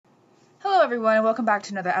everyone, and welcome back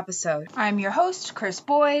to another episode. I'm your host, Chris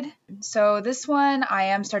Boyd. So this one, I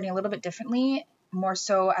am starting a little bit differently, more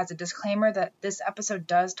so as a disclaimer that this episode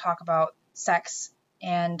does talk about sex,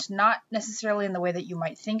 and not necessarily in the way that you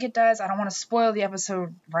might think it does. I don't want to spoil the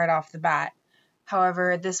episode right off the bat.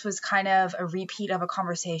 However, this was kind of a repeat of a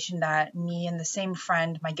conversation that me and the same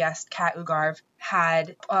friend, my guest, Kat Ugarv,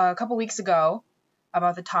 had a couple weeks ago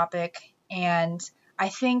about the topic, and I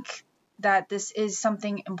think that this is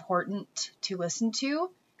something important to listen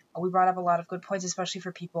to. We brought up a lot of good points, especially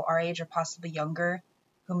for people our age or possibly younger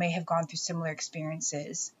who may have gone through similar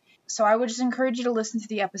experiences. So I would just encourage you to listen to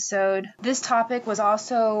the episode. This topic was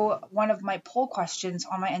also one of my poll questions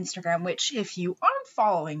on my Instagram, which if you aren't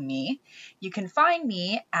following me, you can find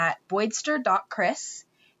me at boydster.chris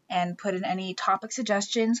and put in any topic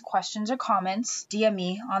suggestions, questions, or comments. DM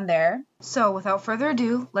me on there. So without further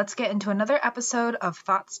ado, let's get into another episode of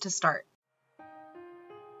Thoughts to Start.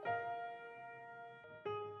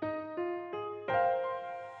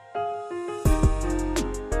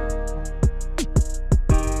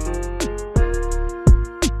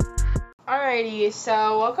 Alrighty,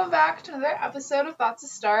 so welcome back to another episode of Thoughts to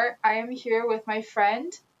Start. I am here with my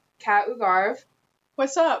friend, Kat Ugarv.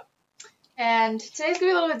 What's up? And today's gonna be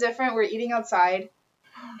a little bit different. We're eating outside,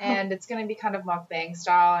 and it's gonna be kind of mukbang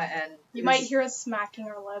style, and You might hear us smacking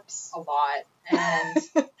our lips. a lot.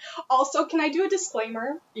 And Also, can I do a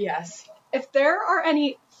disclaimer? yes, If there are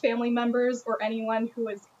any family members or anyone who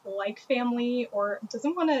is like family or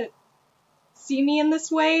doesn't want to see me in this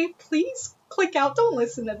way, please click out. Don't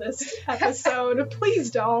listen to this episode.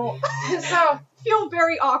 Please don't. so Feel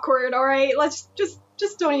very awkward, alright? Let's just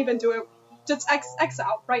don't even do it. Just X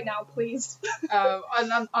out right now, please.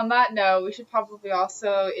 on that note, we should probably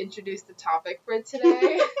also introduce the topic for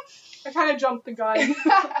today. I kind of jumped the gun.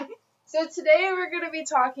 So today we're going to be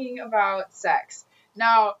talking about sex.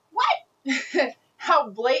 Now, what? How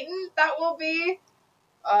blatant that will be,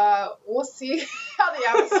 we'll see how the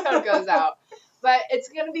episode goes out. But it's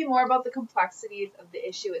going to be more about the complexities of the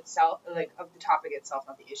issue itself, like of the topic itself,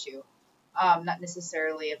 not the issue. Not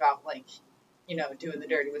necessarily about doing the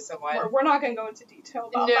dirty with someone. We're not going to go into detail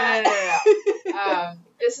about No. that.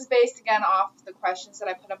 This is based again off the questions that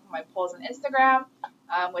I put up on my polls on Instagram,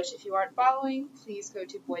 which if you aren't following, please go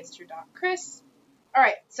to boydster.chris. All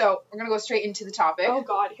right, so we're going to go straight into the topic. Oh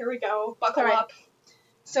God, here we go. Buckle All right. up.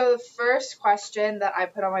 So the first question that I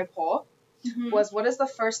put on my poll Mhm. was, what is the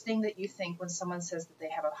first thing that you think when someone says that they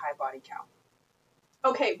have a high body count?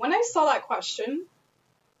 Okay, when I saw that question,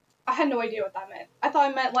 I had no idea what that meant. I thought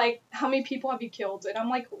it meant, like, how many people have you killed? And I'm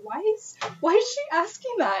like, why is she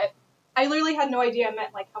asking that? I literally had no idea it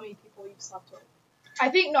meant, like, how many people you've slept with. I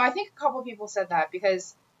think a couple people said that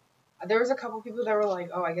because there was a couple people that were like,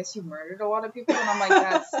 oh, I guess you murdered a lot of people. And I'm like,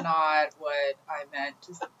 that's not what I meant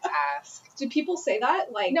to ask. Do people say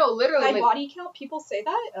that? Like, No, literally. high Like, body count? People say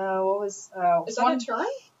that? what was... Is that a term?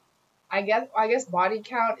 I guess body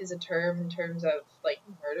count is a term in terms of, like,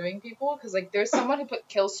 murdering people. Because, like, there's someone who put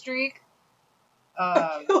kill streak.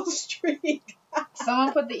 Kill streak.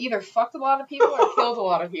 Someone put they either fucked a lot of people or killed a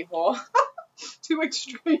lot of people. Two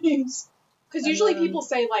extremes. Because And usually then- people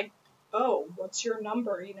say, like, oh, what's your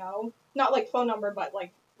number, you know? Not, like, phone number, but,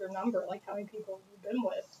 like, your number, like, how many people you've been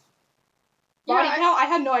with. Body Yeah, count? I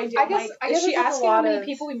had no idea. I guess is she it's a asking how lot many of-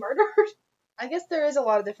 people we murdered? I guess there is a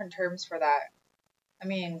lot of different terms for that. I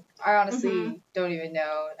mean, I honestly don't even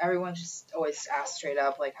know. Everyone just always asks straight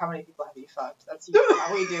up, like, how many people have you fucked? That's usually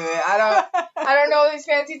how we do it. I don't know these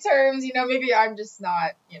fancy terms. Maybe I'm just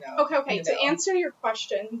not, Okay. in the To know. answer your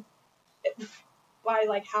question by,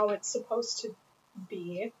 like, how it's supposed to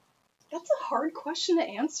be, that's a hard question to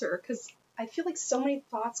answer because I feel like so many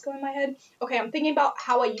thoughts go in my head. Okay, I'm thinking about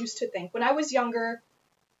how I used to think. When I was younger,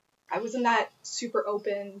 I wasn't that super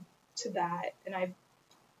open to that. And I,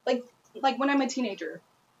 like when I'm a teenager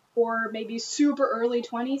or maybe super early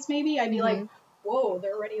 20s, maybe, I'd be like, whoa,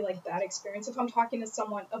 they're already, like, that experience. If I'm talking to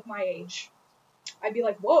someone of my age, I'd be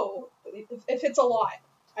like, whoa, if it's a lot,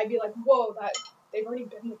 I'd be like, whoa, that they've already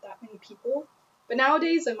been with that many people. But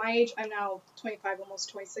nowadays, at my age, I'm now 25, almost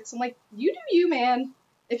 26. I'm like, you do you, man.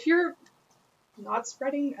 If you're not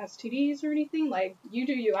spreading STDs or anything, like, you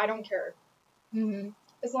do you. I don't care. Mm-hmm.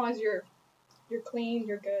 As long as you're clean,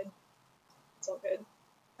 you're good. It's all good.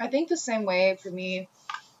 I think the same way for me,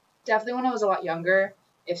 definitely when I was a lot younger,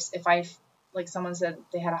 if I, like, someone said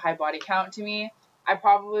they had a high body count to me, I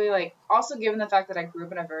probably, like, also given the fact that I grew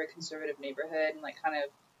up in a very conservative neighborhood and, like, kind of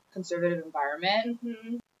conservative environment,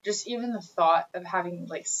 just even the thought of having,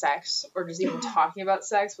 like, sex or just even talking about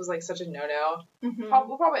sex was, like, such a no-no.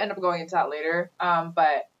 We'll probably end up going into that later.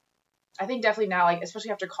 But I think definitely now, like, especially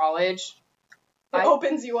after college, It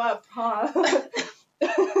opens you up, huh?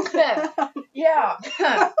 Yeah.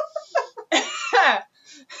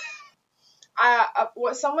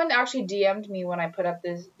 Someone actually DM'd me when I put up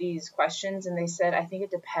these questions, and they said, I think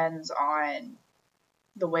it depends on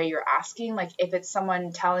the way you're asking. Like, if it's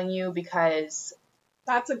someone telling you because...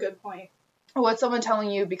 That's a good point. What's someone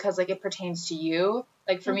telling you because, like, it pertains to you?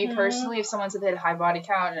 Like, for me personally, if someone said they had a high body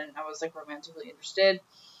count and I was, like, romantically interested,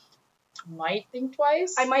 I might think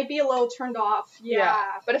twice. I might be a little turned off. Yeah.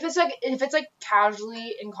 But if it's like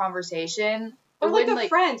casually in conversation... Or like a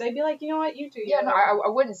friend. I'd be like, you know what, you do. Yeah, no, I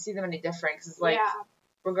wouldn't see them any different. Because, like,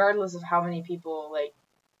 regardless of how many people, like,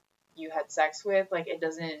 you had sex with, like, it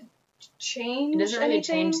doesn't change. It doesn't really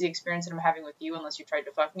change the experience that I'm having with you unless you tried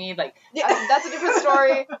to fuck me. Like, that's a different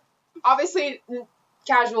story. Obviously,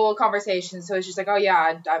 casual conversation. So it's just like, oh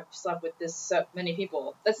yeah, I've slept with this so many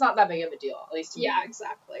people. That's not that big of a deal, at least to me. Yeah,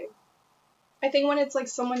 exactly. I think when it's like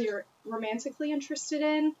someone you're romantically interested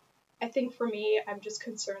in, I think for me, I'm just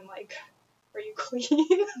concerned, like, are you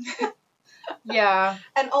clean? Yeah.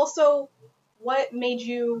 And also, what made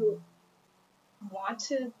you want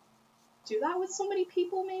to do that with so many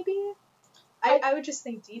people, maybe? I would just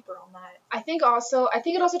think deeper on that. I think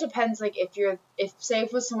it also depends, like, if say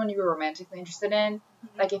if with someone you were romantically interested in,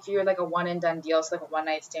 like, if you're, like, a one and done deal, so, like, a one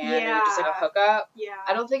night stand, or you're just, like, a hookup,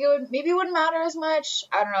 I don't think it wouldn't matter as much,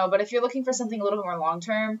 I don't know, but if you're looking for something a little bit more long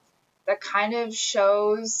term, that kind of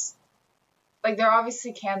shows, like, there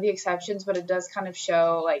obviously can be exceptions, but it does kind of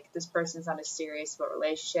show, like, this person's not as serious about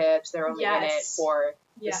relationships, they're only in it for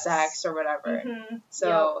the sex or whatever,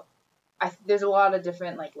 so... there's a lot of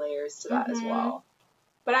different, like, layers to that as well.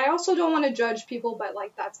 But I also don't want to judge people, but,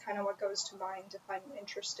 like, that's kind of what goes to mind if I'm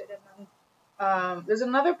interested in them. There's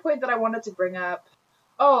another point that I wanted to bring up.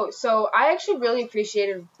 Oh, so I actually really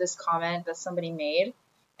appreciated this comment that somebody made.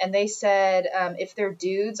 And they said, if they're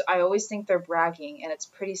dudes, I always think they're bragging, and it's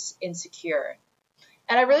pretty insecure.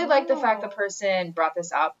 And I really like the fact the person brought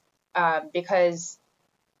this up, because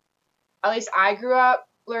at least I grew up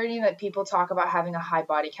learning that people talk about having a high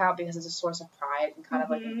body count because it's a source of pride and kind of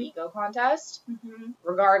like an ego contest.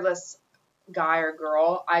 Regardless, guy or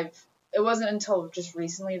girl, it wasn't until just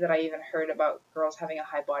recently that I even heard about girls having a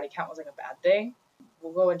high body count was like a bad thing.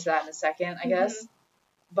 We'll go into that in a second, I guess.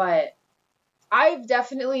 But I've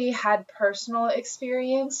definitely had personal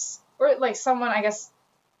experience, or like someone, I guess,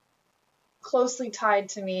 closely tied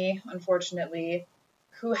to me, unfortunately,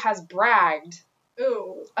 who has bragged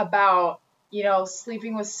about, you know,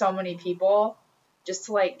 sleeping with so many people just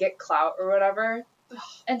to, like, get clout or whatever.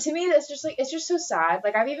 And to me, that's just, like, it's just so sad.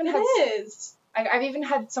 Like, I've even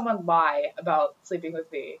had someone lie about sleeping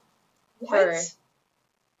with me. What?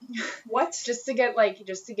 Just to get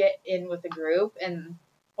in with the group. And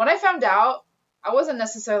when I found out, I wasn't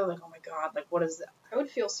necessarily like, oh my god, like, what is that? I would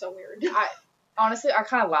feel so weird. Honestly, I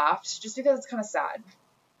kind of laughed just because it's kind of sad.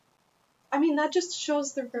 I mean, that just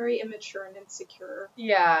shows they're very immature and insecure.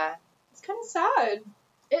 Yeah. It's kind of sad.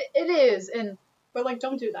 It is, but, like,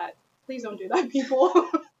 don't do that. Please don't do that, people.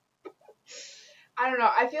 I don't know.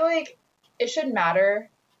 I feel like it shouldn't matter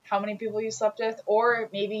how many people you slept with, or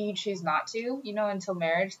maybe you choose not to, you know, until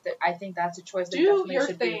marriage. I think that's a choice that definitely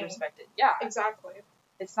should be respected. Yeah. Exactly.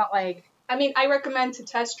 It's not like... I mean, I recommend to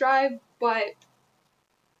test drive, but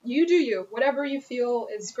you do you. Whatever you feel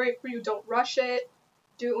is great for you. Don't rush it.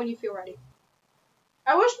 Do it when you feel ready.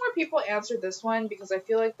 I wish more people answered this one because I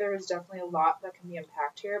feel like there is definitely a lot that can be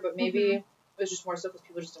unpacked here, but maybe it was just more so because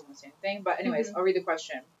people just don't want to say anything. But anyways, I'll read the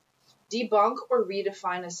question. Debunk or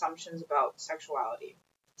redefine assumptions about sexuality.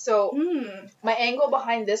 So my angle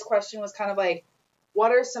behind this question was kind of like,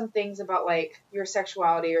 what are some things about, like, your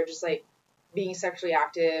sexuality or just, like, being sexually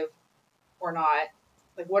active or not?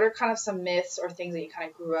 Like, what are kind of some myths or things that you kind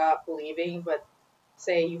of grew up believing, but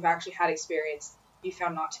say you've actually had experience you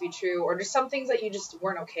found not to be true, or just some things that you just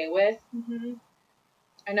weren't okay with.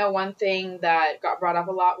 I know one thing that got brought up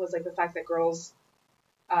a lot was, like, the fact that girls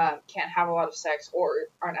can't have a lot of sex or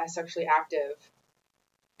aren't as sexually active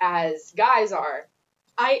as guys are.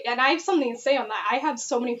 I have something to say on that. I have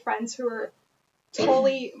so many friends who are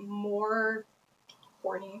totally more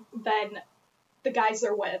horny than the guys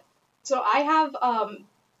they're with. So I have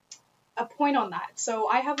a point on that. So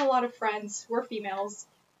I have a lot of friends who are females,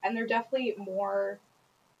 and they're definitely more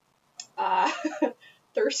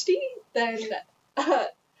thirsty than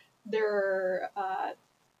their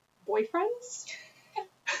boyfriends.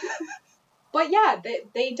 But yeah,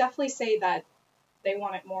 they definitely say that they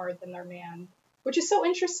want it more than their man, which is so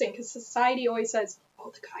interesting because society always says,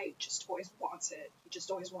 oh, the guy just always wants it. He just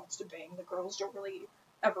always wants to bang. The girls don't really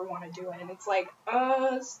ever want to do it. And it's like,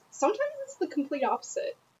 sometimes it's the complete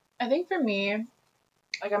opposite. I think for me,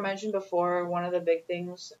 like I mentioned before, one of the big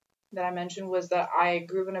things that I mentioned was that I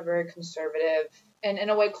grew up in a very conservative and in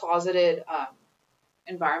a way closeted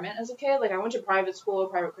environment as a kid. Like I went to private school,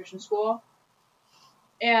 private Christian school.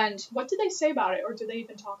 And what did they say about it, or did they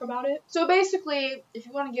even talk about it? So basically, if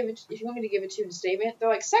you want me to give it to you in a statement, they're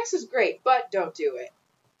like, sex is great, but don't do it.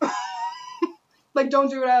 Like,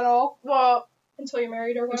 don't do it at all? Well, until you're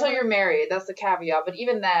married or whatever? Until you're married, that's the caveat. But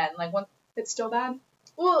even then, like, when it's still bad?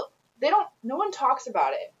 Well, no one talks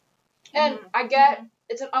about it. And I get,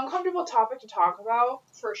 it's an uncomfortable topic to talk about.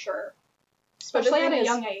 For sure. Especially at a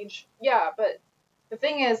young age. Yeah, but the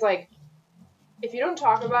thing is, like, if you don't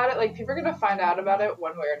talk about it, like, people are going to find out about it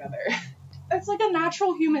one way or another. It's like a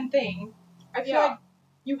natural human thing. I feel like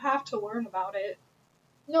you have to learn about it.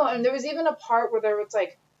 No, and there was even a part where there was,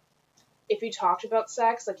 like, if you talked about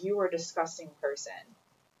sex, like, you were a disgusting person.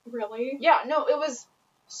 Really? Yeah, no, it was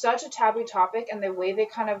such a taboo topic, and the way they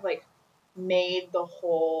kind of, like, made the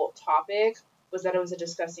whole topic was that it was a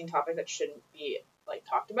disgusting topic that shouldn't be, like,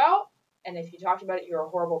 talked about. And if you talked about it, you're a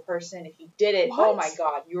horrible person. If you did it, oh my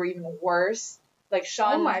god, you were even worse. Like,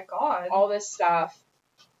 shunned. Oh my god. All this stuff.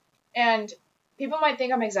 And people might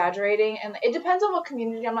think I'm exaggerating, and it depends on what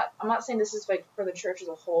community. I'm not saying this is, like, for the church as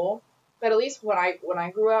a whole, but at least when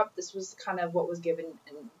I grew up, this was kind of what was given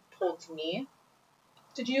and told to me.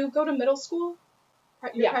 Did you go to middle school?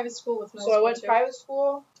 Your private school with middle school. So I went to private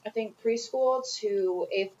school, I think preschool to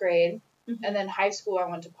 8th grade, and then high school I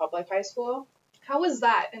went to public high school. How was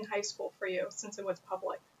that in high school for you, since it was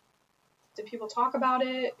public? Did people talk about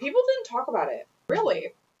it? People didn't talk about it.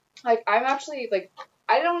 Really? Like, I'm actually, like,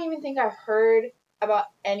 I don't even think I heard about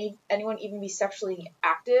anyone even be sexually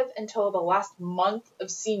active until the last month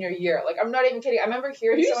of senior year. Like, I'm not even kidding. I remember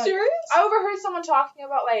hearing Are you serious? I overheard someone talking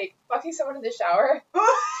about, like, fucking someone in the shower.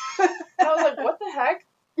 And I was like, what the heck?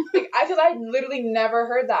 Like, because I literally never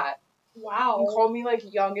heard that. Wow. And called me,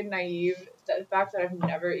 like, young and naive. The fact that I've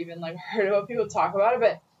never even, like, heard about people talk about it.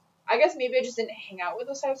 But I guess maybe I just didn't hang out with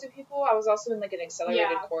those types of people. I was also in, like, an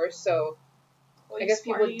accelerated course, so I guess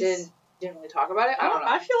people didn't really talk about it. I don't know.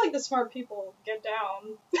 I feel like the smart people get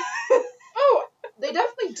down. Oh, they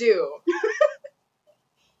definitely do.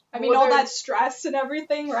 I mean, all that stress and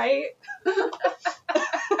everything, right?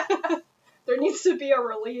 There needs to be a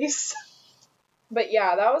release. But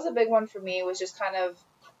yeah, that was a big one for me, was just kind of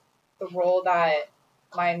the role that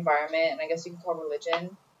my environment, and I guess you can call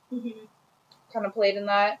religion, kind of played in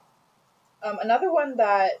that. Another one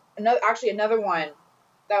that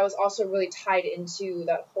was also really tied into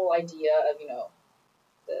that whole idea of, you know,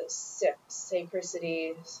 the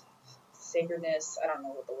sacredness, I don't know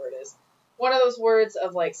what the word is. One of those words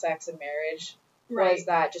of, like, sex and marriage was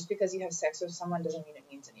that just because you have sex with someone doesn't mean it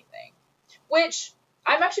means anything. Which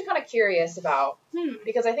I'm actually kind of curious about,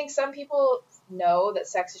 because I think some people know that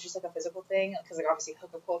sex is just, like, a physical thing, because, like, obviously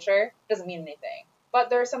hookup culture doesn't mean anything. But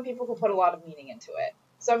there are some people who put a lot of meaning into it.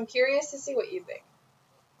 So I'm curious to see what you think.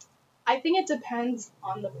 I think it depends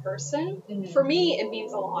on the person. For me, it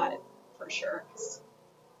means a lot, for sure. 'Cause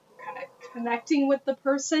kind of connecting with the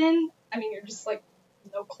person. I mean, you're just, like,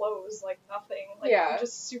 no clothes, like, nothing. Like, you're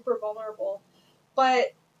just super vulnerable.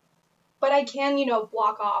 But I can, you know,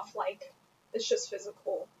 block off, like, it's just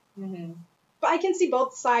physical. But I can see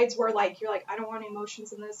both sides where, like, you're like, I don't want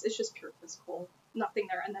emotions in this. It's just pure physical. Nothing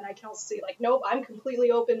there. And then I can also see, like, nope, I'm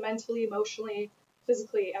completely open mentally, emotionally,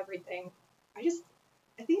 physically, everything. I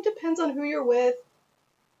think it depends on who you're with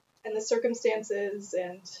and the circumstances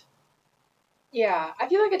and... Yeah, I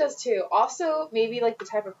feel like it does too. Also, maybe, like, the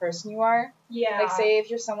type of person you are. Yeah. Like, say if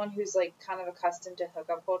you're someone who's, like, kind of accustomed to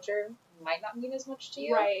hookup culture, it might not mean as much to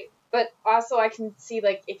you. Right. But also I can see,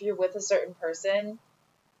 like, if you're with a certain person,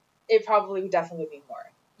 it probably would definitely be more,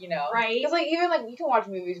 you know? Right. Because, like, even, like, you can watch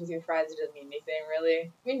movies with your friends, it doesn't mean anything, really.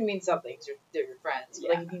 I mean, it means something because they're your friends.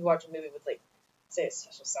 But, like, if you watch a movie with, like, say a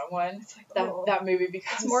special someone, it's like, that movie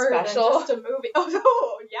becomes more special. Than just a movie.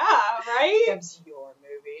 Oh, yeah, right? It becomes your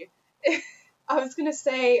movie. I was gonna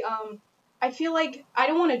say, I feel like, I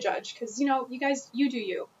don't want to judge, because, you know, you guys, you do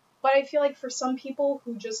you. But I feel like for some people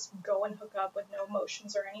who just go and hook up with no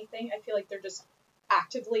emotions or anything, I feel like they're just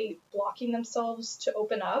actively blocking themselves to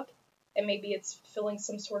open up. And maybe it's filling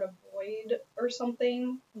some sort of void or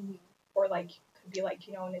something. Or, like, could be, like,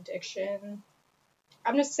 you know, an addiction.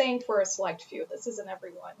 I'm just saying for a select few. This isn't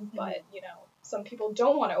everyone. But, you know, some people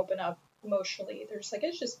don't want to open up emotionally. They're just like,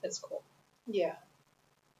 it's just physical. Yeah.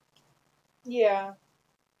 Yeah.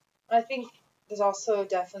 I think there's also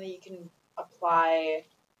definitely, you can apply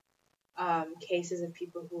cases of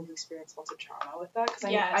people who've experienced lots of trauma with that. Because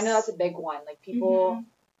I know that's a big one. Like, people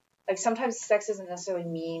like sometimes sex doesn't necessarily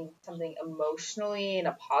mean something emotionally in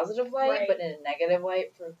a positive light, Right. but in a negative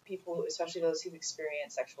light for people, especially those who've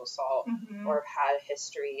experienced sexual assault or have had a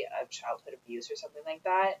history of childhood abuse or something like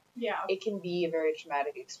that. Yeah. It can be a very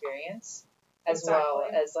traumatic experience, as Exactly.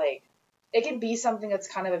 well as like it can be something that's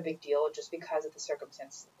kind of a big deal just because of the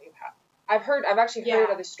circumstances that they've had. I've actually heard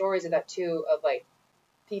other stories of that too, of like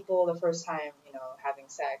people the first time, you know, having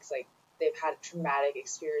sex, like they've had traumatic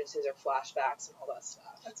experiences or flashbacks and all that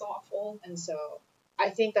stuff. That's awful. And so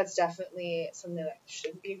I think that's definitely something that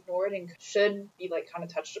shouldn't be ignored and should be like kind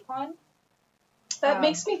of touched upon. That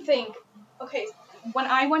makes me think, okay, when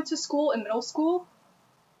I went to school in middle school,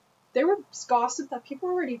 there was gossip that people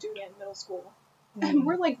were already doing it in middle school. And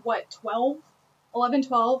we're like, what, 11,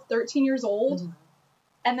 12, 13 years old? Mm-hmm.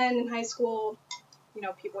 And then in high school, you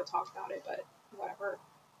know, people would talk about it, but whatever.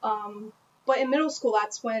 But in middle school,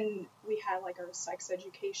 that's when we had like our sex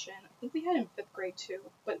education. I think we had in 5th grade too.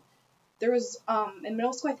 But there was, in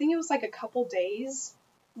middle school, I think it was like a couple days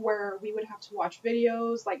where we would have to watch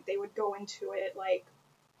videos. Like they would go into it, like,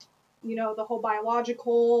 you know, the whole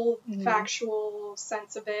biological, factual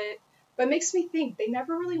sense of it. But it makes me think they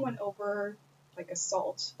never really went over like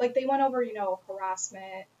assault. Like they went over, you know,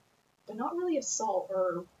 harassment, but not really assault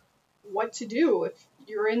or what to do if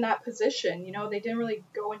you're in that position. You know, they didn't really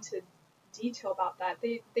go into detail about that.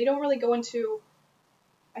 They don't really go into,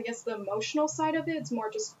 I guess, the emotional side of it. It's more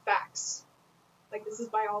just facts. Like, this is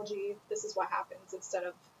biology, this is what happens, instead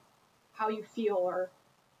of how you feel or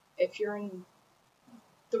if you're in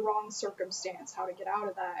the wrong circumstance, how to get out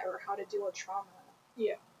of that or how to deal with trauma.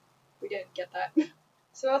 Yeah. We didn't get that.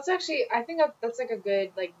 So that's actually, I think that's like a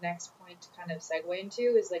good like next point to kind of segue into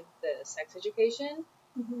is like the sex education.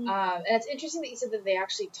 Mm-hmm. And it's interesting that you said that they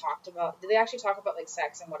actually talked about, did they actually talk about like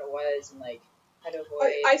sex and what it was and like how to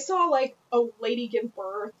avoid? I saw like a lady give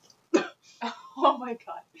birth. Oh my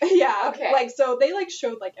god. Yeah. Okay. Like, so they like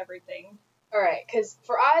showed like everything. Alright, because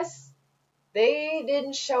for us, they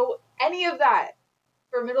didn't show any of that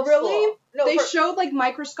for middle school. Really? No, they showed like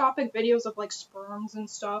microscopic videos of like sperms and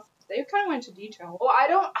stuff. They kind of went into detail. Well, I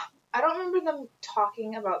don't remember them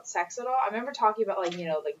talking about sex at all. I remember talking about like, you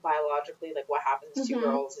know, like biologically, like what happens to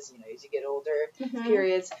girls as, you know, as you get older,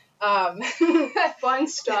 periods. Fun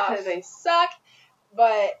stuff. They suck.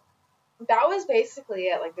 But that was basically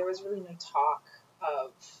it. Like there was really no talk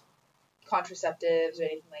of contraceptives or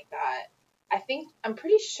anything like that. I'm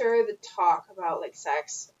pretty sure the talk about like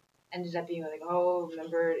sex ended up being like, oh,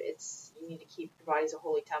 remember, you need to keep your body as a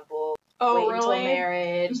holy temple. Oh, wait really? Until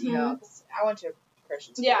marriage, you know. 'Cause I went to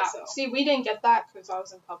Christian school, yeah. so. See, we didn't get that because I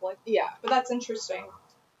was in public. Yeah. But that's interesting.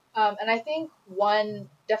 And I think one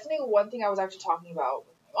thing I was actually talking about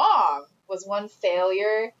with my mom was one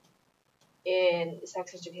failure in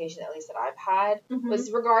sex education, at least that I've had,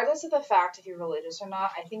 was regardless of the fact if you're religious or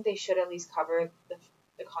not, I think they should at least cover the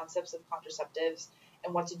concepts of contraceptives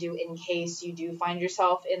and what to do in case you do find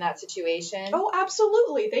yourself in that situation. Oh,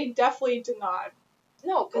 absolutely. They definitely did not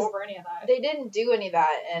go over any of that. They didn't do any of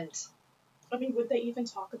that, and I mean, would they even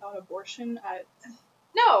talk about abortion at...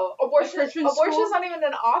 No, abortion is school? not even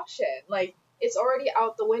an option. Like, it's already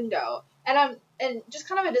out the window. And just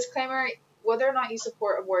kind of a disclaimer, whether or not you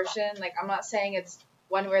support abortion, like, I'm not saying it's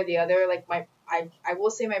one way or the other. Like, I will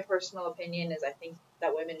say my personal opinion is I think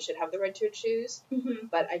that women should have the right to choose,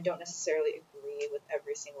 but I don't necessarily agree with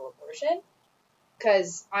every single abortion.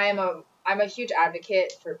 Because I'm a huge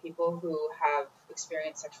advocate for people who have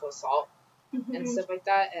experienced sexual assault and stuff like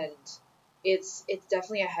that, and it's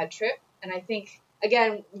definitely a head trip. And I think,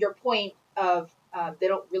 again, your point of they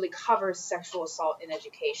don't really cover sexual assault in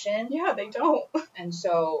education. Yeah, they don't. And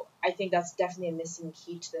so I think that's definitely a missing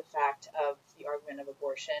key to the fact of the argument of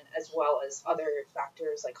abortion, as well as other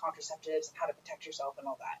factors like contraceptives, how to protect yourself, and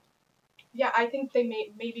all that. Yeah, I think they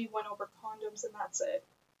maybe went over condoms and that's it.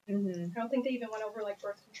 Mm-hmm. I don't think they even went over, like,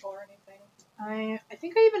 birth control or anything. I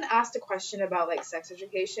think I even asked a question about, like, sex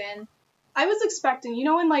education. I was expecting, you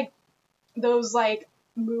know, in, like, those, like,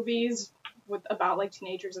 movies about, like,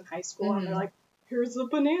 teenagers in high school, and they're like, here's a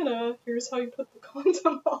banana, here's how you put the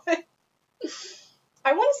condom on.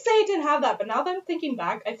 I want to say it didn't have that, but now that I'm thinking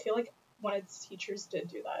back, I feel like one of the teachers did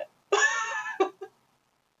do that.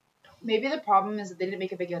 Maybe the problem is that they didn't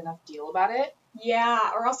make a big enough deal about it. Yeah,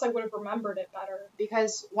 or else I would have remembered it better.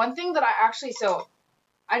 Because one thing that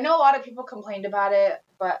I know a lot of people complained about it,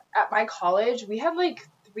 but at my college, we had like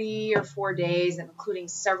 3 or 4 days, including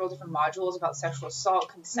several different modules about sexual assault,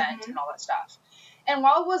 consent, and all that stuff. And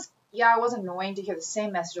while it was annoying to hear the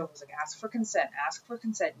same message over, like ask for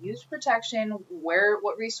consent, use protection,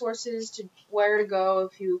 what resources where to go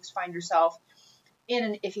if you find yourself in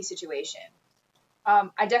an iffy situation.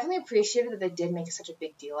 I definitely appreciated that they did make such a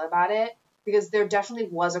big deal about it, because there definitely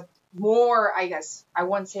was a more, I guess, I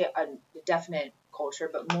wouldn't say a definite culture,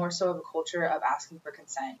 but more so of a culture of asking for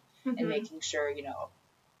consent and making sure, you know,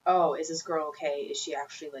 oh, is this girl okay? Is she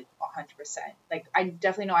actually like 100%? Like, I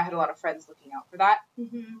definitely know I had a lot of friends looking out for that.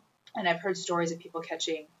 And I've heard stories of people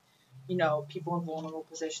catching, you know, people in vulnerable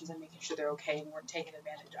positions and making sure they're okay and weren't taken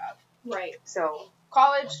advantage of. Right. So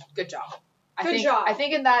college, good job. I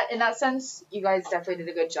think in that sense, you guys definitely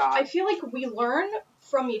did a good job. I feel like we learn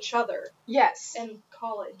from each other. Yes. In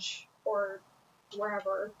college or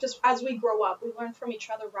wherever. Just as we grow up, we learn from each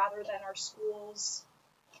other rather than our schools.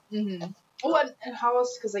 Well, and how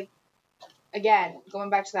else? Because, like, again, going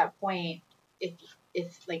back to that point,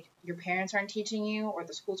 if like your parents aren't teaching you or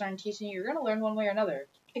the schools aren't teaching you, you're gonna learn one way or another.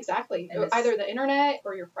 Exactly. Either the internet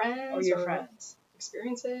or your friends.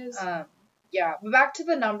 Experiences. Yeah. But back to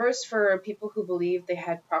the numbers for people who believe they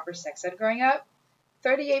had proper sex ed growing up.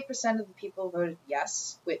 38% of the people voted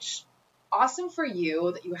yes, which awesome for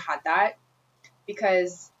you that you had that,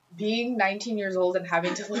 because being 19 years old and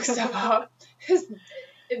having to look stuff up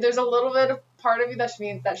there's a little bit of part of you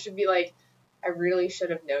that should be like, I really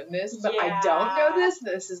should have known this, but I don't know this.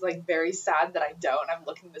 This is like very sad that I don't. I'm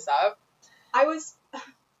looking this up.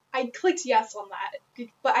 I clicked yes on that,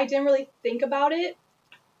 but I didn't really think about it.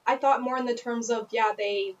 I thought more in the terms of,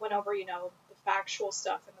 they went over, you know, the factual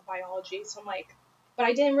stuff and the biology. So I'm like, but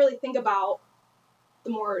I didn't really think about the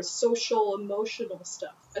more social, emotional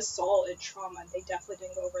stuff. Assault and trauma, they definitely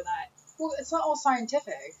didn't go over that. Well, it's not all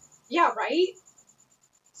scientific. Yeah, right?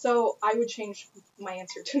 So I would change my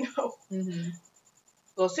answer to no.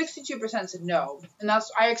 Well, 62% said no. And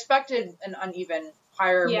I expected an uneven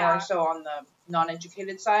higher, more so on the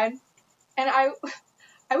non-educated side. And I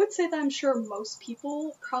would say that I'm sure most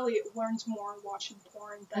people probably learned more watching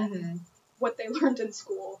porn than what they learned in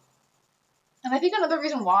school. And I think another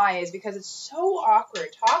reason why is because it's so awkward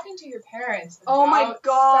talking to your parents about oh my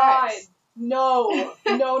god. sex. No.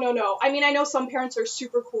 I mean, I know some parents are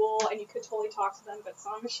super cool and you could totally talk to them, but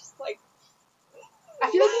some it's just like, I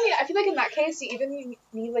feel like in that case you either need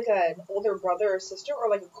like an older brother or sister or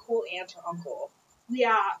like a cool aunt or uncle.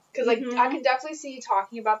 Yeah. Because like I can definitely see you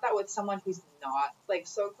talking about that with someone who's not like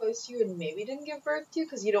so close to you and maybe didn't give birth to you,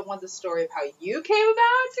 because you don't want the story of how you came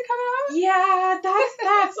about to come out. Yeah,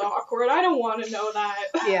 that's awkward. I don't want to know that.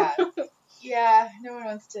 Yeah. No one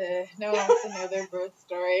wants to know their birth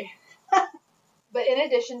story. But in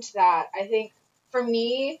addition to that, I think for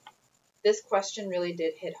me, this question really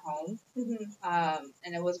did hit home.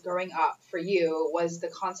 And it was growing up for you, was the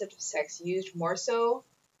concept of sex used more so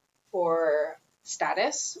for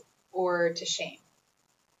status or to shame?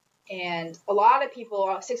 And a lot of people,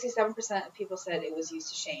 67% of people said it was used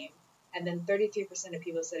to shame, and then 33% of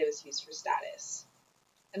people said it was used for status.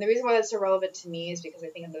 And the reason why that's so relevant to me is because I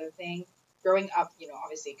think another thing, growing up, you know,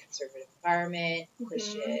 obviously conservative environment,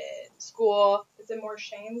 Christian school. Is it more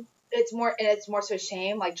shame? It's more so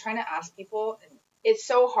shame, like trying to ask people, and it's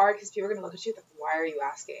so hard because people are going to look at you like, why are you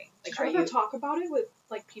asking? Like, did you ever talk about it with,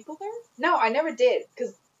 like, people there? No, I never did,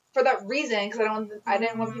 because for that reason, because I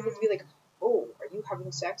didn't want people to be like, oh, are you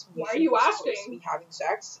having sex? Why are you asking? To be having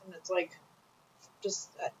sex? And it's like, just,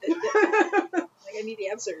 like, I need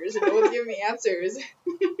answers, and no one's giving me answers.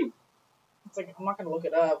 It's like, I'm not going to look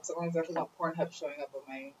it up, so long as there's not Pornhub showing up on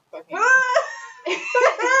my fucking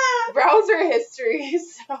browser history,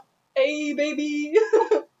 so. Hey, baby!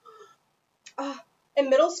 In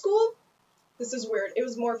middle school, this is weird. It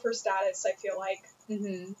was more for status, I feel like.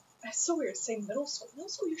 It's so weird to say middle school. Middle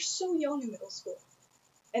school, you're so young in middle school.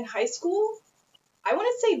 In high school, I want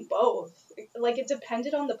to say both. Like, it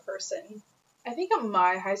depended on the person. I think at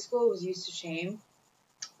my high school it was used to shame.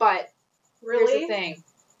 But really? Here's the thing.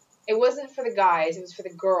 It wasn't for the guys, it was for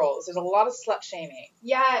the girls. There's a lot of slut shaming.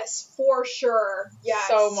 Yes, for sure. Yes.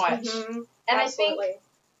 So much. And absolutely.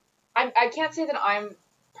 I think I can't say that I'm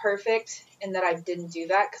perfect in that I didn't do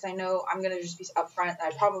that, because I know I'm going to just be upfront.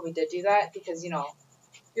 I probably did do that because, you know,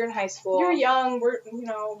 you're in high school. You're young. We're, you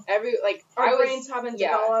know, our brains haven't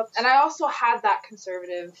developed. And I also had that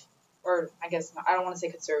conservative, or I guess I don't want to say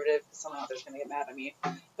conservative because someone out there's going to get mad at me,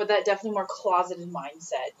 but that definitely more closeted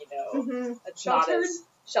mindset, you know. It's sheltered? Not as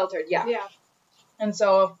sheltered, yeah. Yeah. And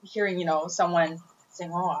so hearing, you know, someone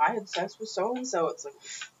saying, oh, I had sex with so-and-so, it's like,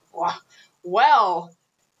 wow, well,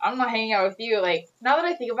 I'm not hanging out with you. Like, now that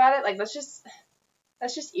I think about it, like, that's just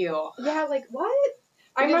ew. Yeah, like, what?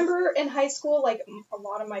 I remember in high school, like, a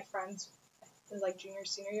lot of my friends in, like, junior,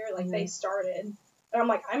 senior year, like, they started. And I'm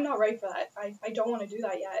like, I'm not ready for that. I don't want to do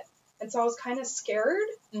that yet. And so I was kind of scared.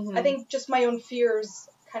 I think just my own fears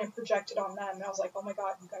kind of projected on them. And I was like, oh, my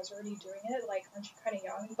God, you guys are already doing it? Like, aren't you kind of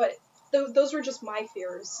young? But those were just my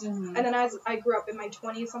fears. Mm-hmm. And then as I grew up in my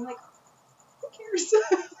 20s, I'm like, who cares?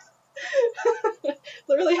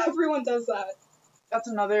 Literally everyone does that. That's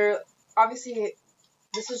another, obviously,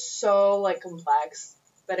 this is so, like, complex.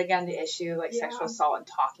 But again, the issue, like, sexual assault and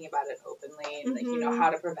talking about it openly, like, you know, how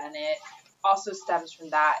to prevent it, also stems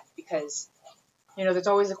from that because, you know, there's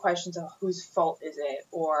always the questions of whose fault is it,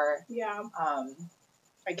 or,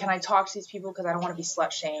 like, can I talk to these people because I don't want to be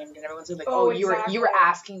slut shamed, and everyone's like, you were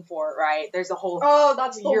asking for it, right? There's a whole,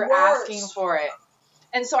 that's the you're worst. asking for it,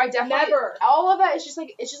 and so I definitely, all of that is just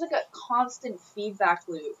like, it's just like a constant feedback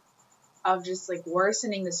loop of just like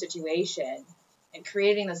worsening the situation and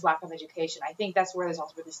creating this lack of education. I think that's where this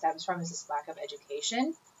ultimately stems from, is this lack of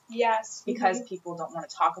education. Yes. Because people don't want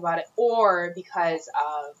to talk about it, or because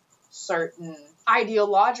of certain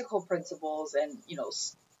ideological principles, and, you know,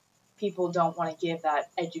 people don't want to give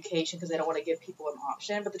that education because they don't want to give people an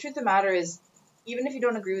option. But the truth of the matter is, even if you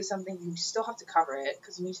don't agree with something, you still have to cover it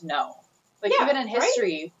because you need to know. Like, even in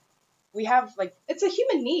history, we have, like... It's a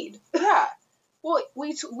human need. Yeah. Well,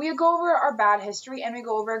 we go over our bad history and we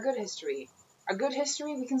go over our good history. Our good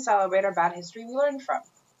history, we can celebrate. Our bad history, we learn from.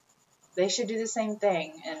 They should do the same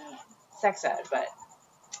thing in sex ed, but...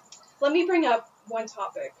 Let me bring up one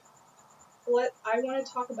topic. I want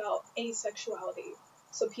to talk about asexuality.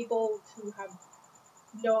 So people who have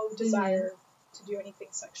no desire to do anything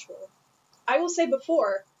sexual. I will say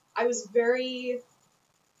before, I was very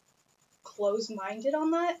closed-minded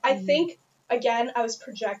on that. I think, again, I was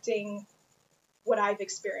projecting what I've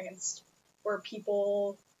experienced, where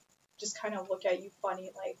people just kind of look at you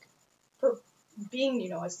funny, like, for being, you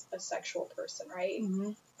know, a sexual person, right?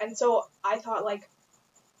 And so I thought, like,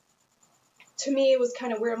 to me, it was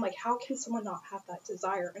kind of weird. I'm like, how can someone not have that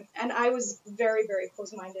desire? And I was very, very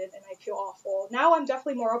close-minded, and I feel awful. Now I'm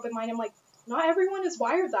definitely more open-minded. I'm like, not everyone is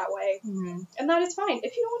wired that way, and that is fine.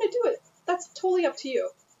 If you don't want to do it, that's totally up to you.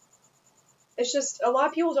 It's just, a lot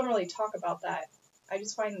of people don't really talk about that. I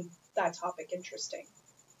just find that topic interesting.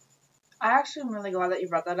 I actually am really glad that you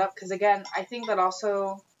brought that up, because, again, I think that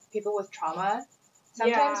also people with trauma,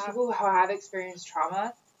 sometimes people who have experienced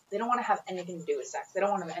trauma, they don't want to have anything to do with sex. They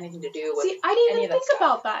don't want to have anything to do with I didn't even think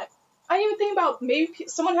about that. I didn't even think about maybe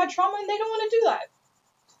someone had trauma and they don't want to do that.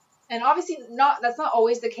 And obviously, that's not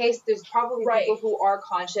always the case. There's probably people who are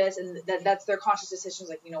conscious, and that's their conscious decisions.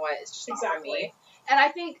 Like, you know what, it's just not for me. And I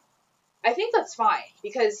think that's fine,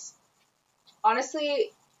 because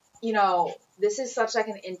honestly, you know, this is such like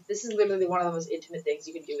this is literally one of the most intimate things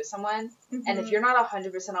you can do with someone. And if you're not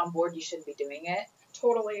 100% on board, you shouldn't be doing it.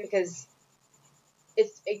 Totally. Because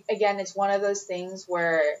it's one of those things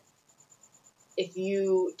where if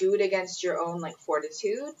you do it against your own, like,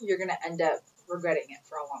 fortitude, you're going to end up regretting it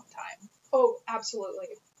for a long time. Oh, absolutely.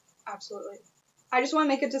 Absolutely. I just want to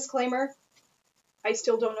make a disclaimer. I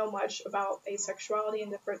still don't know much about asexuality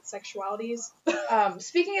and different sexualities.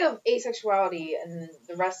 Speaking of asexuality and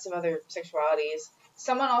the rest of other sexualities,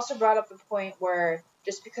 someone also brought up the point where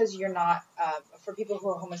just because you're not, for people who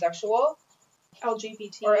are homosexual,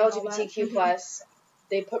 LGBT or LGBTQ+,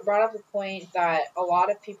 they brought up the point that a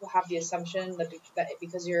lot of people have the assumption that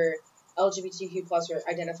because you're LGBTQ+ or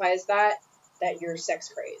identify as that you're sex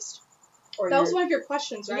crazed. Or that was one of your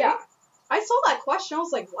questions, right? Yeah. I saw that question. I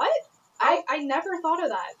was like, what? I never thought of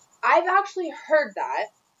that. I've actually heard that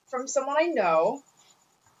from someone I know.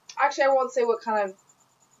 Actually, I won't say what kind of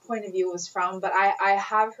point of view it was from, but I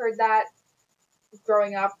have heard that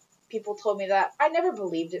growing up. People told me that. I never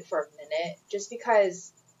believed it for a minute, just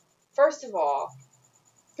because, first of all,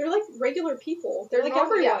 they're like regular people. They're like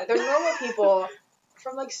normal, everyone. Yeah, they're normal people.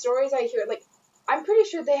 From, like, stories I hear, like, I'm pretty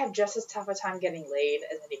sure they have just as tough a time getting laid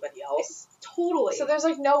as anybody else. Totally. So there's,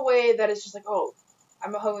 like, no way that it's just like, oh,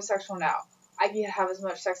 I'm a homosexual now, I can have as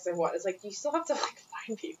much sex as I want. It's like, you still have to, like,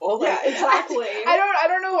 find people. Like, yeah, exactly. I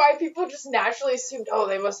don't know why people just naturally assumed, oh,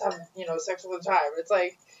 they must have, you know, sex all the time. It's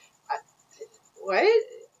like, what?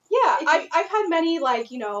 Yeah, I've had many, like,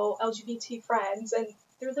 you know, LGBT friends, and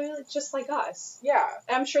they're literally just like us. Yeah.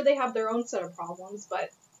 And I'm sure they have their own set of problems, but,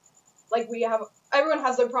 like, everyone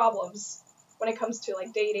has their problems when it comes to,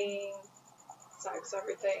 like, dating, sex,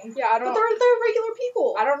 everything. Yeah, but they're regular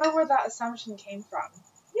people. I don't know where that assumption came from.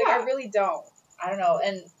 Yeah. Like, I really don't. I don't know.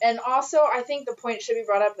 And also, I think the point should be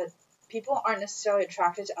brought up that people aren't necessarily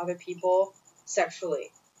attracted to other people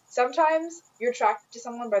sexually. Sometimes you're attracted to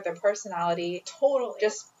someone by their personality. Totally.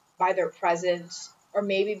 Just by their presence, or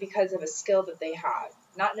maybe because of a skill that they have.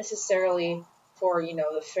 Not necessarily for, you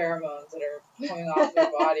know, the pheromones that are coming off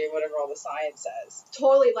their body or whatever all the science says.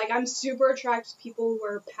 Totally. Like, I'm super attracted to people who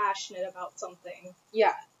are passionate about something.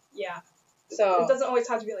 Yeah. Yeah. So it doesn't always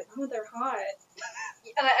have to be like, oh, they're hot.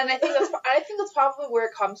 and I think that's probably where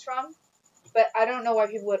it comes from, but I don't know why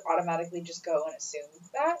people would automatically just go and assume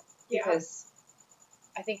that, because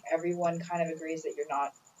I think everyone kind of agrees that you're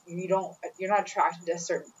not attracted to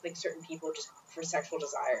certain people just for sexual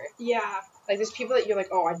desire. Yeah. Like, there's people that you're like,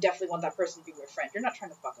 oh, I definitely want that person to be my friend. You're not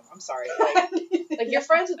trying to fuck them. I'm sorry. Like you're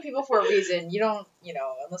friends with people for a reason. You don't,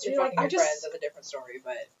 unless you're fucking your friends, that's a different story,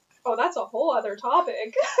 but... Oh, that's a whole other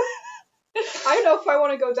topic. I don't know if I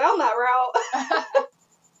want to go down that route.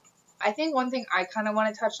 I think one thing I kind of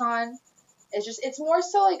want to touch on is it's more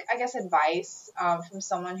so, like, I guess, advice from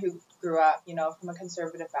someone who grew up, from a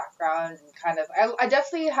conservative background, and kind of, I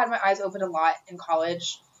definitely had my eyes opened a lot in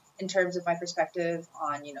college in terms of my perspective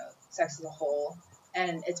on, sex as a whole.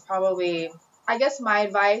 And it's probably, I guess, my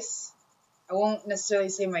advice, I won't necessarily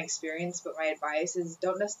say my experience, but my advice is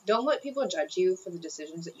don't let people judge you for the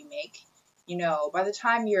decisions that you make. By the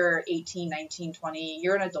time you're 18, 19, 20,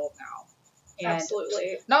 you're an adult now. And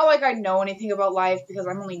absolutely. Not like I know anything about life, because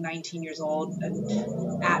I'm only 19 years old.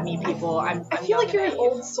 And at me, people. I feel like you're an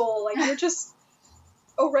old soul. Like, you're just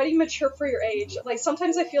already mature for your age. Like,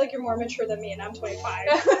 sometimes I feel like you're more mature than me, and I'm 25.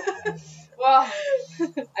 Well,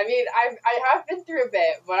 I mean, I have been through a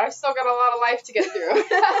bit, but I've still got a lot of life to get through.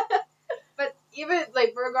 But even,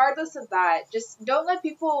 like, regardless of that, just don't let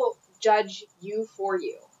people judge you for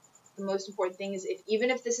you. The most important thing is, even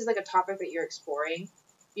if this is, like, a topic that you're exploring,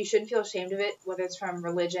 you shouldn't feel ashamed of it, whether it's from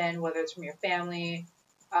religion, whether it's from your family,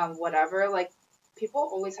 whatever. Like, people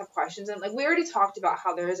always have questions. And, like, we already talked about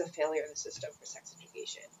how there is a failure in the system for sex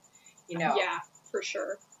education, Yeah, for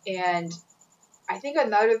sure. And I think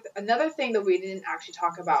another thing that we didn't actually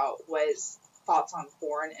talk about was thoughts on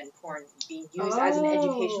porn and porn being used as an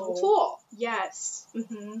educational tool. Yes.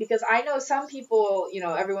 Mm-hmm. Because I know some people,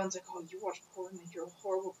 everyone's like, oh, you watch porn, like, you're a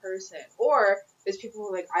horrible person. Or there's people who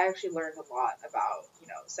are like, I actually learned a lot about,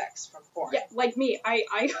 sex from porn. Yeah, like me.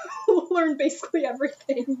 I learned basically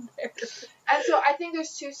everything there. And so I think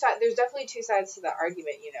there's definitely two sides to the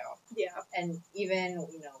argument, Yeah. And even,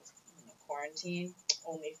 quarantine,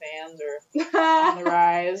 OnlyFans are on the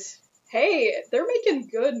rise. Hey, they're making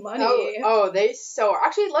good money. They so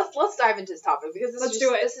actually let's dive into this topic, because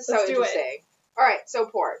this is so interesting. All right, so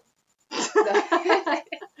porn.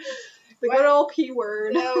 The good old P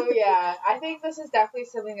word. No, yeah, I think this is definitely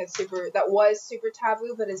something that was super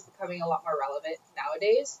taboo, but is becoming a lot more relevant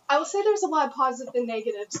nowadays. I will say there's a lot of positives and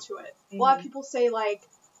negatives to it. Mm-hmm. A lot of people say, like,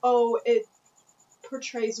 oh, it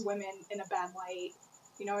portrays women in a bad light.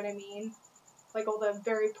 You know what I mean? Like, all the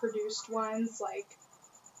very produced ones, like,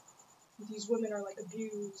 these women are, like,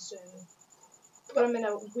 abused and put them in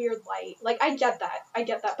a weird light. Like, I get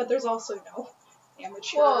that, but there's also no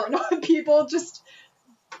amateur people, just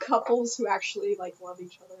couples who actually, like, love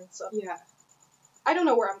each other and stuff. Yeah. I don't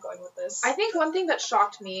know where I'm going with this. I think one thing that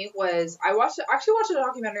shocked me was I actually watched a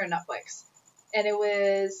documentary on Netflix, and it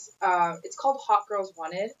was it's called Hot Girls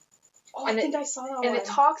Wanted. Oh, I think I saw that one. And it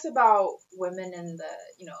talks about women in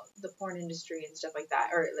the, the porn industry and stuff like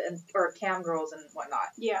that, or cam girls and whatnot.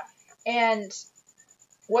 Yeah. And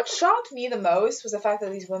what shocked me the most was the fact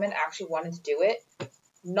that these women actually wanted to do it,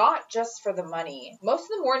 not just for the money. Most of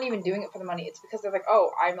them weren't even doing it for the money. It's because they're like,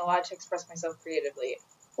 oh, I'm allowed to express myself creatively.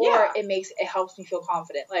 Or it helps me feel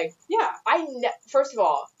confident. Like, yeah. First of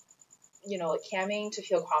all, like, camming to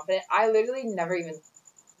feel confident, I literally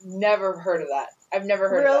never heard of that. I've never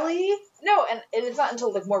heard of that. Really? No, and it's not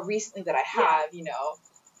until, like, more recently that I have,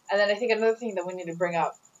 And then I think another thing that we need to bring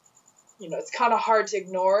up, it's kind of hard to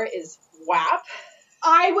ignore, is WAP.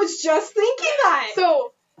 I was just thinking that.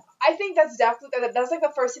 So I think that's like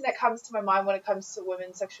the first thing that comes to my mind when it comes to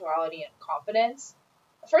women's sexuality and confidence.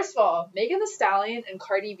 First of all, Megan Thee Stallion and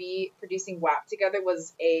Cardi B producing WAP together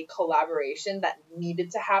was a collaboration that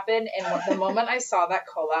needed to happen. And the moment I saw that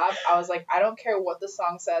collab, I was like, I don't care what the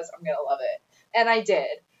song says, I'm gonna love it. And I did.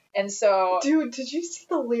 And so... Dude, did you see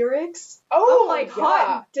the lyrics? Oh, my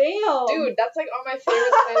God. Damn. Dude, that's, like, on my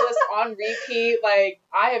favorite playlist on repeat. Like,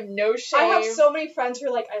 I have no shame. I have so many friends who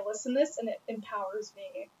are like, I listen to this and it empowers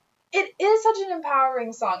me. It is such an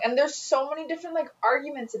empowering song. And there's so many different, like,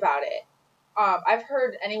 arguments about it. I've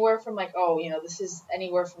heard anywhere from, like, this is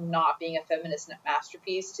anywhere from not being a feminist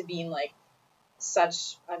masterpiece to being, like,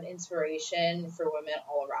 such an inspiration for women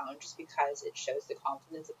all around, just because it shows the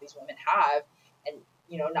confidence that these women have, and,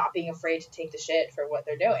 not being afraid to take the shit for what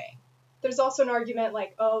they're doing. There's also an argument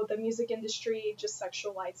like, oh, the music industry just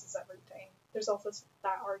sexualizes everything. There's also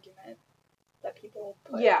that argument that people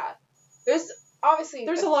put. Yeah. There's a lot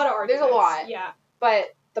of arguments. There's a lot. Yeah.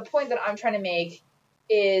 But the point that I'm trying to make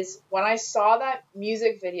is when I saw that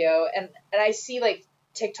music video, and I see, like,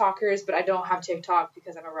 TikTokers, but I don't have TikTok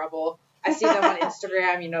because I'm a rebel, I see them on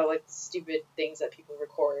Instagram, you know, like stupid things that people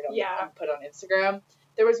record and put on Instagram.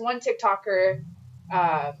 There was one TikToker,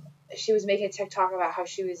 she was making a TikTok about how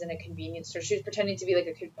she was in a convenience store. She was pretending to be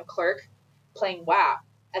like a clerk playing WAP.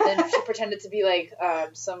 And then she pretended to be like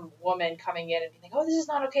some woman coming in and being like, oh, this is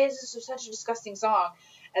not okay. This is such a disgusting song.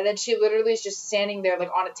 And then she literally is just standing there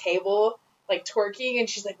like on a table, like twerking. And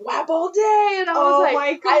she's like, WAP all day. And I was like,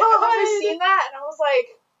 my God. I've never seen that. And I was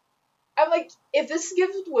like, I'm like, if this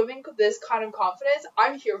gives women this kind of confidence,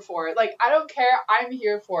 I'm here for it. Like, I don't care. I'm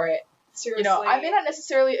here for it. Seriously. You know, I may not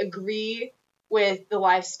necessarily agree with the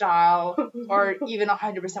lifestyle or even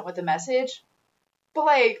 100% with the message, but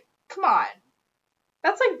like, come on.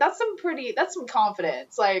 That's some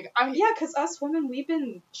confidence. Like, yeah, because us women, we've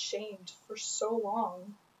been shamed for so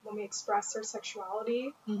long when we express our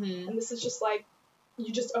sexuality. Mm-hmm. And this is just like,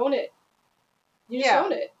 you just own it. You just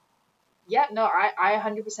own it. Yeah, no, I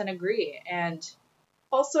 100% agree. And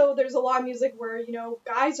also, there's a lot of music where, you know,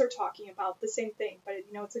 guys are talking about the same thing, but,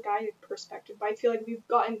 you know, it's a guy perspective. But I feel like we've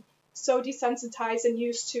gotten so desensitized and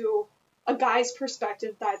used to a guy's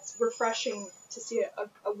perspective that's refreshing to see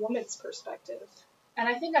a woman's perspective. And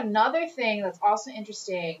I think another thing that's also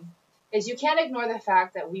interesting is you can't ignore the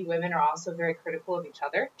fact that we women are also very critical of each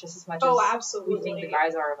other, just as much as absolutely. we think the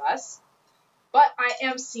guys are of us. But I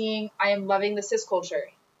am loving the cis culture.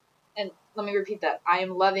 And let me repeat that. I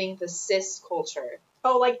am loving the cis culture.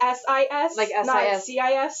 Oh, like SIS? Like SIS. Not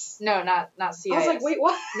CIS? No, not CIS. I was like, wait,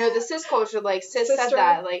 what? No, the cis culture, like, cis Sister. said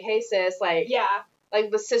that. Like, hey, sis, like... Yeah. Like,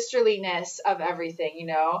 the sisterliness of everything, you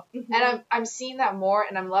know? Mm-hmm. And I'm seeing that more,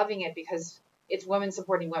 and I'm loving it because it's women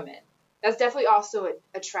supporting women. That's definitely also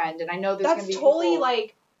a trend, and I know there's going to be totally, people...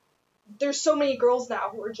 like... There's so many girls now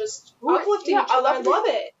who are just uplifting each other. I love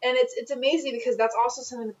it. And it's amazing because that's also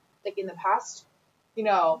something, like, in the past, you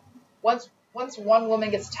know... Once one woman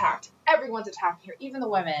gets attacked, everyone's attacking her, even the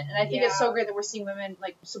women. And I think it's so great that we're seeing women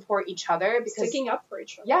like support each other because sticking up for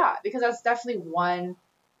each other. Yeah, because that's definitely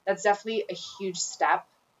a huge step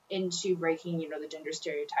into breaking, you know, the gender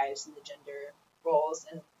stereotypes and the gender roles.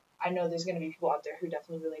 And I know there's going to be people out there who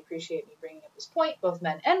definitely really appreciate me bringing up this point, both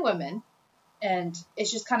men and women. And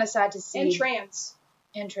it's just kind of sad to see. And trans.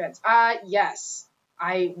 Yes.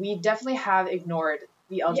 We definitely have ignored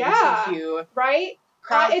the LGBTQ. Right?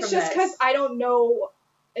 It's just because I don't know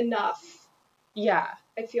enough. Yeah.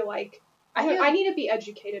 I feel like I need to be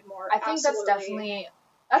educated more. I think that's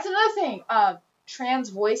another thing. Trans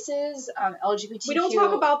voices, LGBTQ. We don't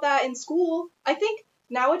talk about that in school. I think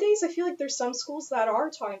nowadays I feel like there's some schools that are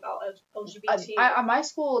talking about LGBT. At my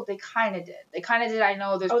school, they kind of did. I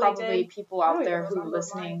know there's probably people out there who are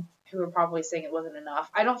listening who are probably saying it wasn't enough.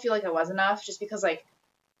 I don't feel like it was enough just because like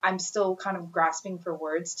I'm still kind of grasping for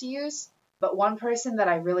words to use. But one person that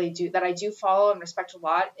I do follow and respect a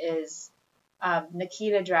lot is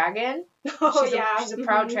Nikita Dragon. She's a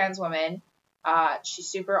proud trans woman. She's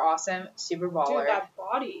super awesome, super baller. Dude, that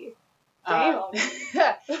body. Damn.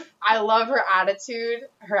 I love her attitude.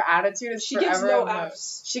 Her attitude is forever. Gives no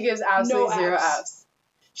Fs. She gives absolutely zero Fs.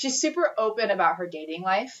 She's super open about her dating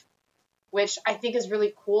life, which I think is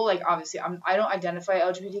really cool. Like, obviously, I don't identify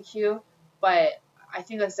LGBTQ, but I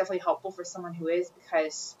think that's definitely helpful for someone who is,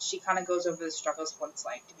 because she kind of goes over the struggles of what it's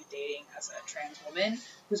like to be dating as a trans woman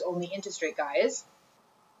who's only into straight guys.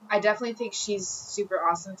 I definitely think she's super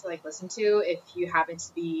awesome to like listen to if you happen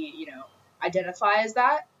to be, you know, identify as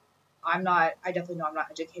that. I definitely know I'm not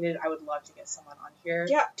educated. I would love to get someone on here.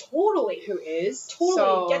 Yeah, totally. Who is. Totally.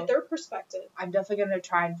 So get their perspective. I'm definitely going to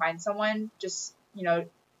try and find someone just, you know,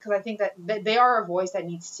 because I think that they are a voice that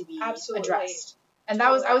needs to be addressed. And I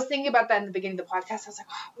was thinking about that in the beginning of the podcast. I was like,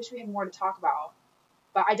 I wish we had more to talk about.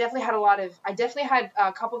 But I definitely had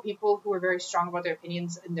a couple of people who were very strong about their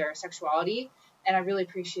opinions and their sexuality. And I really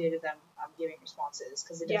appreciated them giving responses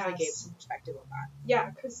because it definitely gave some perspective on that. Yeah,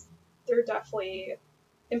 because they're definitely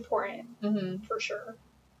important, for sure.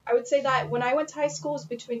 I would say that when I went to high school, it was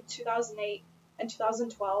between 2008 and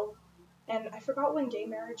 2012. And I forgot when gay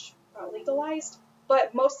marriage got legalized.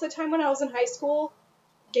 But most of the time when I was in high school,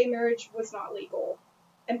 gay marriage was not legal.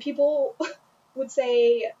 And people would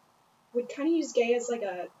kind of use gay as like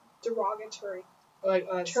a derogatory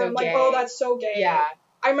term. So like, gay. Oh, that's so gay. Yeah.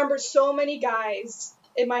 I remember so many guys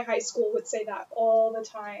in my high school would say that all the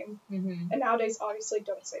time. Mm-hmm. And nowadays, obviously,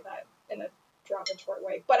 don't say that in a derogatory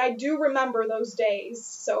way. But I do remember those days.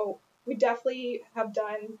 So we definitely have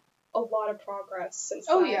done a lot of progress since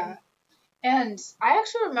then. Oh, yeah. And I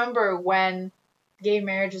actually remember when gay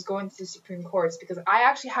marriage was going to the Supreme Courts, because I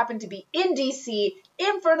actually happened to be in D.C.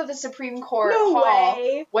 in front of the Supreme Court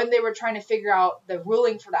hall when they were trying to figure out the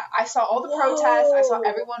ruling for that. I saw all the protests. I saw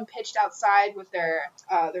everyone pitched outside with their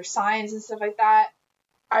signs and stuff like that.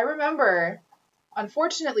 I remember,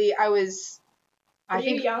 unfortunately, I was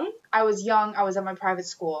young? I was young. I was at my private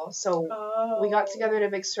school. So we got Oh. together in a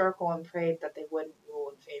big circle and prayed that they wouldn't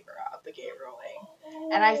rule in favor of the gay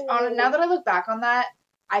ruling. And now that I look back on that,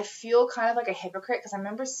 I feel kind of like a hypocrite because I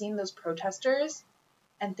remember seeing those protesters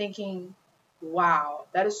and thinking, wow,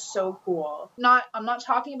 that is so cool. I'm not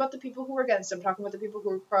talking about the people who were against it. I'm talking about the people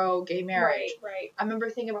who were pro gay marriage. Right. I remember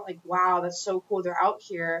thinking about, like, wow, that's so cool. They're out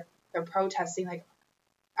here. They're protesting. Like,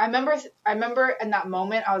 I remember in that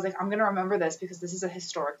moment, I was like, I'm going to remember this because this is a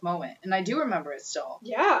historic moment. And I do remember it still.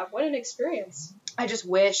 Yeah, what an experience. I just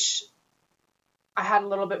wish I had a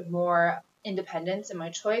little bit more independence in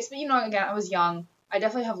my choice. But, again, I was young. I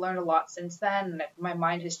definitely have learned a lot since then. And my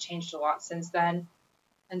mind has changed a lot since then.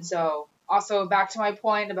 And so, also, back to my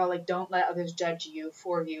point about, like, don't let others judge you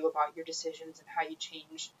for you about your decisions and how you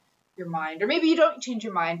change your mind. Or maybe you don't change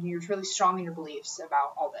your mind and you're really strong in your beliefs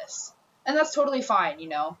about all this. And that's totally fine,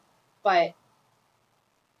 But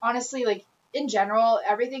honestly, like, in general,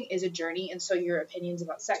 everything is a journey. And so your opinions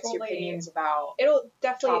about sex, your opinions about it'll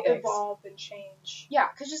definitely topics, evolve and change. Yeah,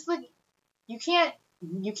 because just, like, you can't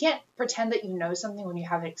pretend that you know something when you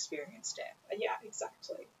haven't experienced it. Yeah,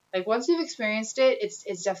 exactly. Like, once you've experienced it,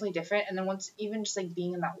 it's definitely different. And then once, even just, like,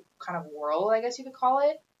 being in that kind of world, I guess you could call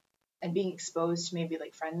it, and being exposed to maybe,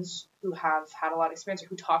 like, friends who have had a lot of experience or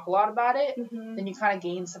who talk a lot about it, then you kind of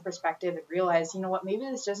gain some perspective and realize, you know what, maybe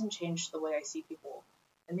this doesn't change the way I see people.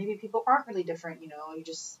 And maybe people aren't really different, you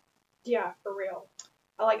just... Yeah, for real.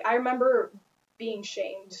 I remember being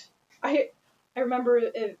shamed. I remember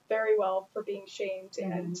it very well for being shamed,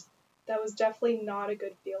 and that was definitely not a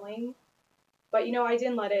good feeling. But, I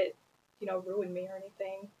didn't let it, ruin me or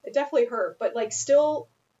anything. It definitely hurt, but, like, still...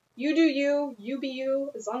 You do you be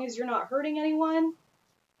you, as long as you're not hurting anyone,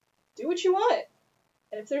 do what you want.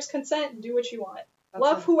 And if there's consent, do what you want.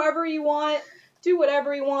 Love whoever you want, do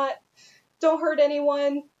whatever you want, don't hurt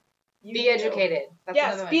anyone. Be educated. That's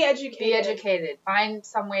yes, be educated. Be educated. Find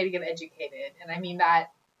some way to get educated. And I mean that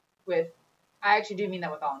I actually do mean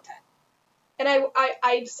that with all intent. And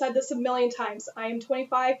I've said this a million times. I am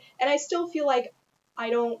 25, and I still feel like I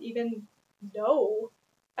don't even know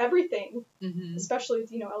everything, especially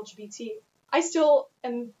with, LGBT. I still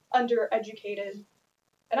am undereducated,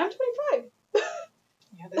 and I'm 25.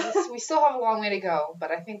 Yeah, we still have a long way to go,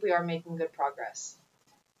 but I think we are making good progress.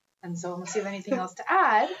 And so unless you have anything else to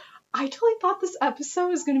add... I totally thought this episode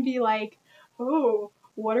was going to be like, oh,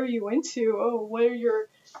 what are you into? Oh, what are your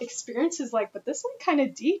experiences like? But this one kind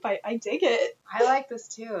of deep. I dig it. I like this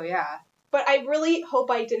too, yeah. But I really hope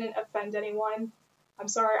I didn't offend anyone. I'm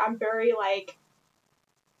sorry, I'm very,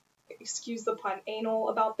 excuse the pun, anal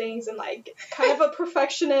about things, and, kind of a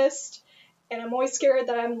perfectionist, and I'm always scared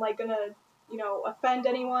that I'm, gonna, offend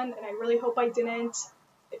anyone, and I really hope I didn't.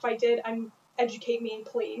 If I did, educate me,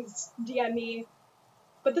 please. DM me.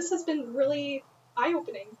 But this has been really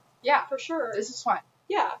eye-opening. Yeah. For sure. This is fun.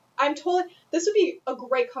 Yeah. This would be a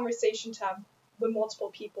great conversation to have with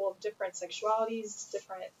multiple people of different sexualities,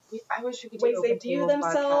 different I wish we could ways they view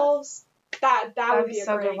themselves. That would be a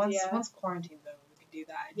so great good. idea. Once quarantine's over, we could do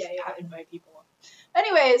that. Yeah. Invite people.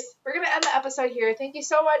 Anyways, we're going to end the episode here. Thank you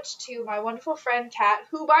so much to my wonderful friend, Kat,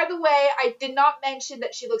 who, by the way, I did not mention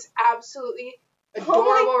that she looks absolutely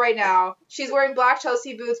adorable right now. She's wearing black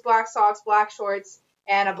Chelsea boots, black socks, black shorts,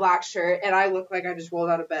 and a black shirt, and I look like I just rolled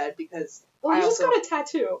out of bed because... Well, you just got a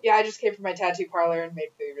tattoo. Yeah, I just came from my tattoo parlor and made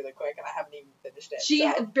food really quick, and I haven't even finished it.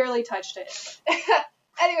 She barely touched it.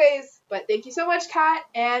 Anyways, but thank you so much, Kat,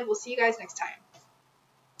 and we'll see you guys next time.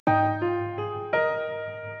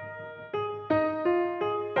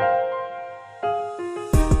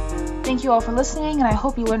 Thank you all for listening, and I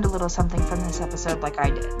hope you learned a little something from this episode like I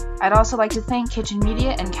did. I'd also like to thank Kitchen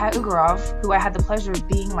Media and Kat Ugarov, who I had the pleasure of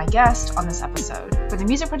being my guest on this episode, for the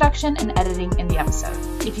music production and editing in the episode.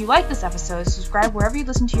 If you like this episode, subscribe wherever you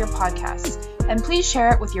listen to your podcasts, and please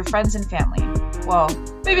share it with your friends and family. Well,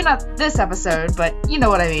 maybe not this episode, but you know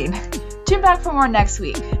what I mean. Tune back for more next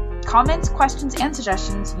week. Comments, questions, and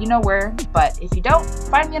suggestions, you know where, but if you don't,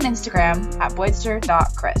 find me on Instagram at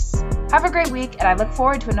boydster.chris. Have a great week, and I look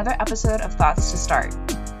forward to another episode of Thoughts to Start.